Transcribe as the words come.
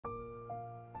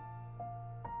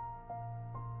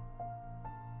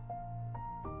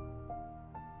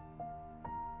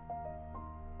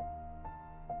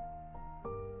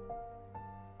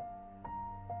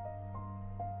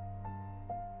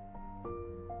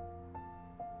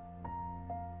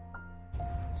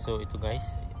So ito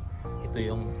guys, ito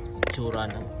yung itsura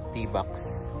ng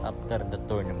Divots after the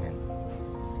tournament.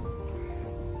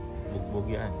 Bugbog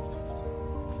yan.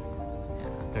 And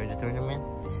after the tournament,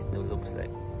 this is the looks like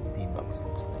Divots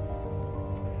looks like.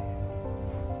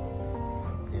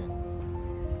 Yan.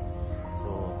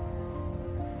 So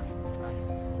as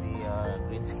we are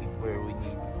greenskeeper, we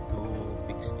need to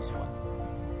fix this one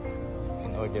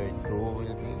in order to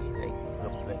will be like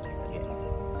looks like this again.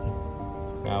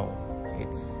 Now it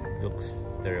looks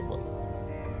terrible.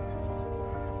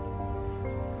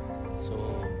 So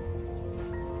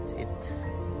that's it.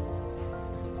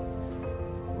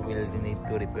 We will need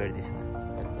to repair this one.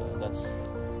 But that's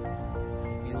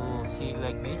you see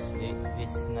like this.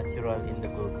 This is natural in the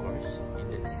golf course,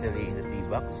 and especially in the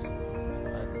Divots.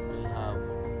 But we have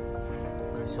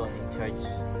a person in charge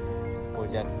for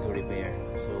that to repair.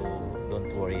 So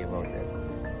don't worry about that.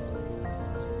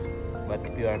 But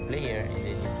if you are a player and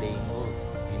then you're playing golf,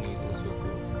 you need also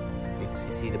to fix.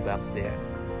 You see the box there.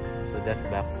 So that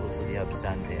box also they have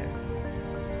sand there.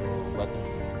 So what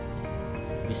is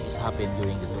this is happened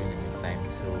during the tournament time,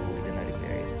 so we're gonna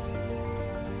repair it.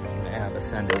 And I have a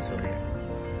sand also there.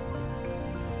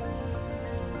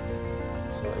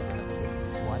 So I'm gonna check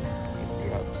this one if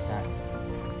they have sand.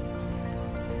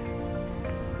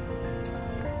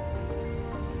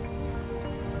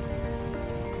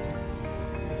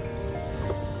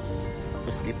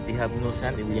 Because if they have no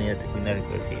sand, we're gonna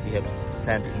repair it. They have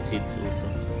sand and seeds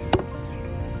also.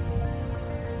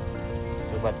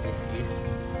 But this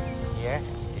is here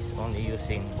is only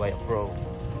using by a pro,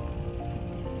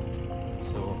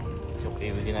 so it's okay.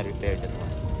 We're gonna repair that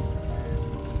one.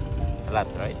 A lot,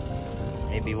 right?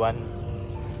 Maybe one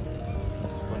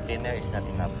container is not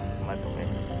enough. But okay,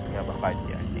 we have a part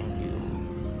here. Thank you.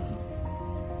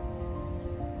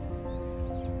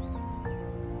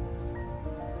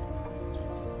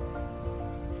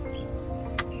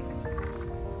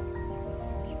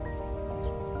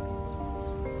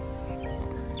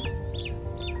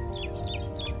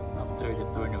 After the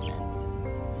tournament,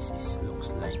 this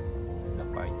looks like the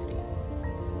part 3.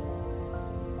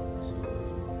 So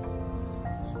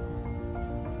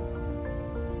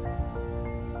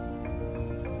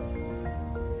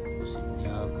because if we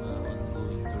have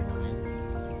ongoing tournament,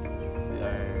 we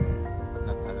are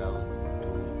not allowed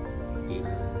to kill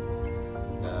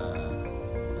the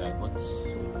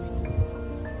divots. So we do.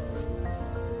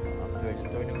 After the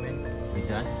tournament, we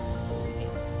done. So we need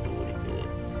to refill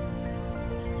it.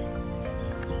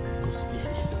 This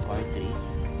is the part 3.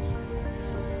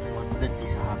 So what that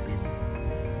is happen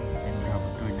and we have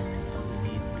a tournament, so we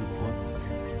need to put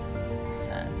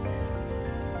sand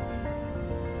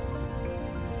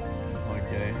in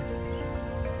order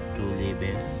to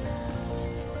level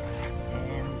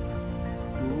and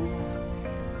to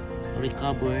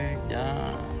recover the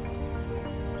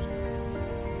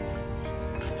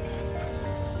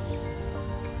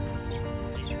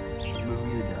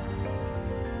Bermuda.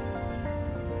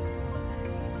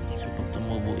 So pag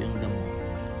tumubo yung damo,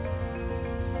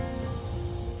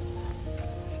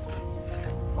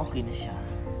 okay na siya,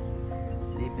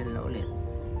 level na ulit.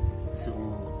 So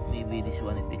maybe this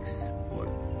one it takes for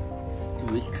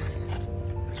 2 weeks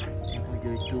in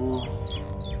order to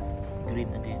green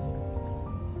again.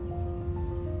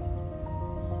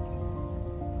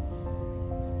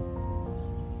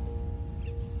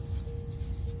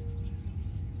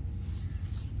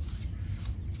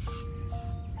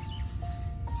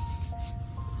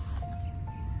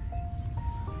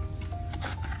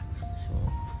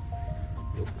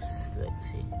 Looks like,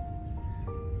 see,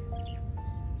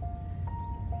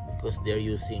 because they're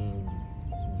using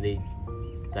blade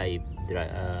type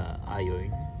iron,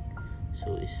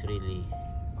 so it's really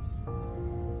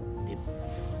deep.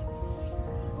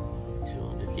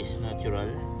 So that is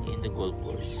natural in the golf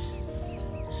course.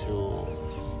 So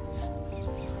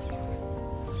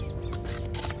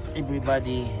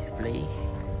everybody play,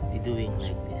 they doing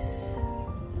like this.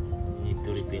 You need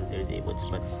to refill their divots,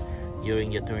 but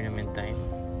during the tournament time,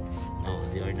 no,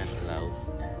 they are not allowed,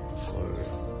 or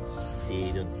they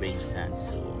don't bring sand.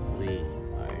 So we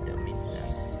are the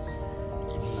maintenance.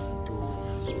 We need to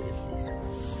do it this way.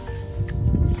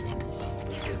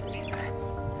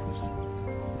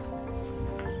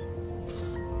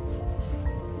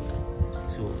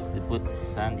 So they put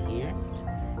sand here,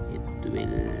 it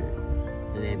will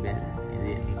level, and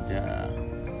then the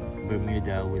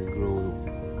Bermuda will grow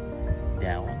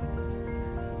down.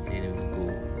 Then it will go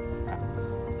up.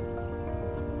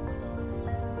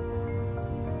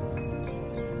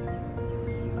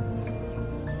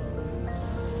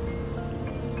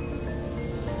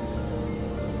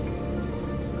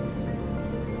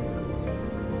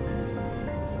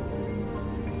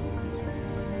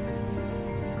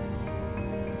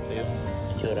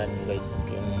 itsura nyo guys,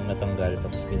 yung natanggal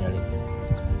tapos binalik.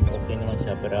 Okay naman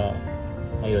siya, pero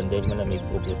ngayon dahil malamig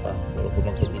okay pa, pero kung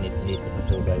magpapinit hindi ito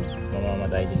survive,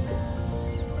 mamamatay din to.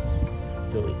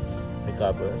 So it's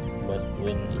recover, but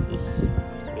when it is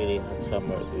really hot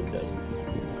summer it will die.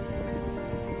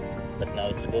 But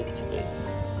now it's cold, it's okay.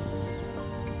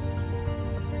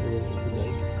 So ito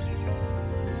guys,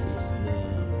 this is the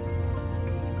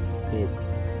turf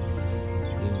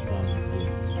yung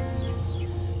pumpkin.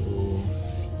 So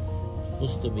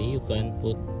supposed to be you can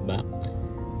put back,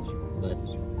 but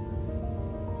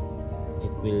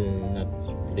it will not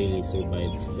really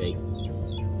survive. It's like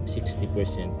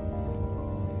 60%.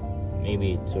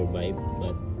 Maybe it survived,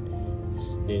 but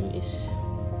still is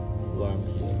warm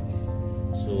here,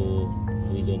 so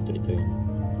we don't return.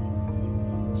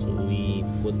 So we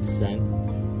put sand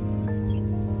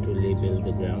to level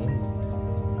the ground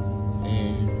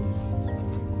and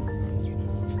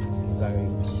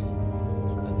encourage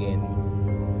again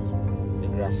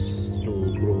the grass to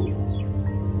grow.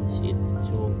 See it?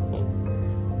 So pag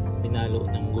pinalo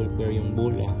ng golfer yung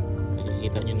bola,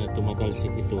 nakikita nyo na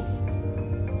tumatalsik ito.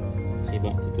 Kasi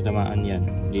ba, tatamaan yan.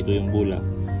 Dito yung bola,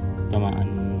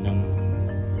 tamaan ng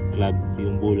club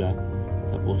yung bola,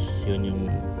 tapos yun yung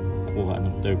kuha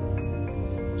ng turf.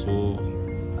 So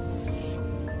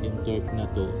yung turf na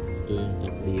to, ito yung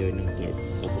top layer ng turf,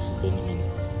 tapos ito naman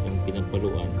yung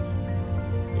pinagpaluan,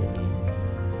 yung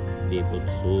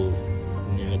Divots. So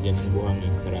nilagyan ng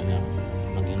buhangin para na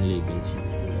maging level siya.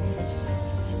 So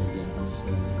nilagyan ko sa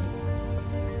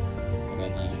para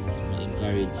na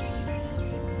ma-encourage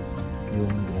yung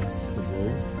grass to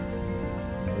grow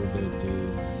in order to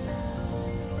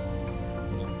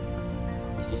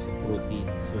this is a protein,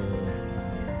 so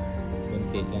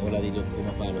konti lang, wala dito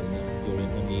pumapalo na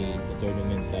during only the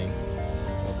tournament time,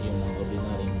 at yung mga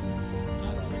ordinaryong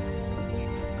araw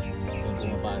yung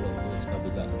pumapalo doon sa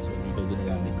kabila, so dito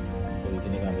ginagamit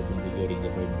yung during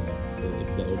the tournament. So if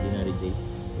the ordinary day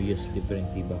we use different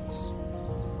Divots.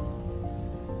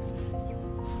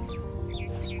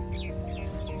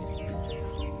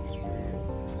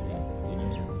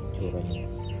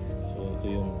 So ito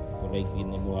yung kulay green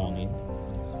na buhangin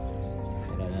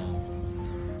para na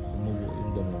umubo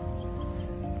yung damo,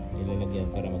 nilalagyan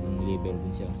para maging level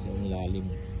din siya sa lalim.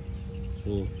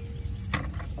 So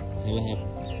sa lahat,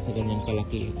 sa ganyang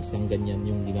kalaki, isang ganyan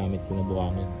yung ginamit ko na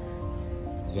buhangin.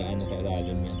 Gaano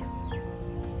kalalim yan,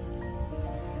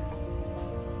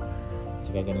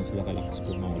 saka ganun sila kalakas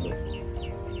pumalo.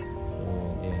 So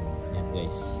ayan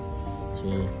guys. So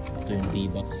ito yung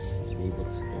Divots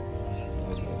ito.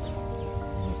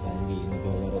 Sa hindi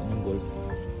naglalaro ng golf,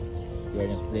 we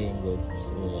are not playing golf,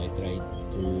 so I tried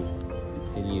to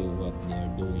tell you what they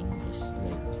are doing is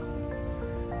like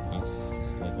us,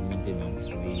 it's like a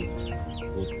maintenance. We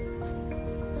put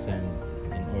sand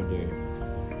in order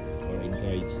or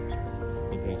encourage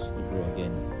the grass to grow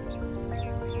again.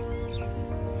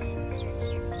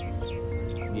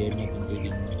 Hindi natin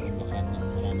pwedeng imbakan ng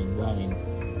maraming buhangin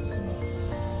kasi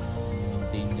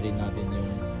maintain rin natin yung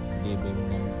level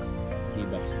ng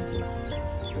Divots nito.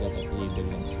 So dapat level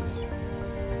lang sila.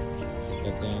 So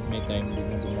pagka may time din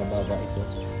na bumababa ito,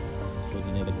 so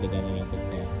dinadagdagan na lang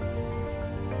pagka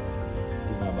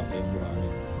bumaba yung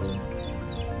buhangin. So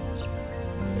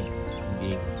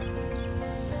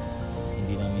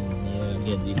hindi namin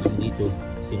nilalagyan din dito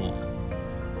kasi nga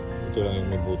ito lang yung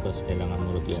may butas, kailangan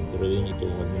mo lagyan. Pero yun ito,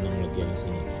 huwag mo nang lagyan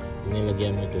kasi kung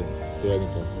nilagyan mo ito, tulad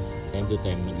nito, time to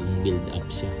time maging build up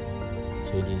siya,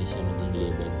 so hindi na siya maging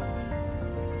level.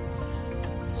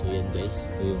 So yan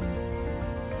guys, ito yung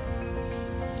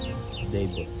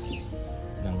Divots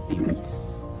ng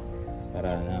Divots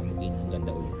para na maging ganda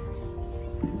ulit.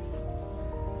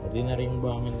 Ordinary yung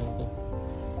buhangin lang to.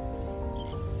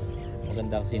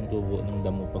 Maganda kasi yung tubo ng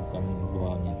damo pagka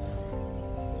buhangin,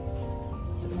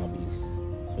 saka mabilis.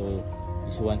 So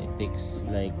this one, it takes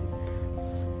like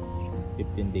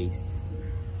 15 days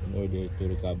in order to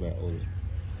recover all.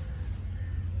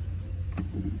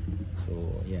 So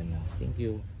yan na, thank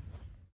you.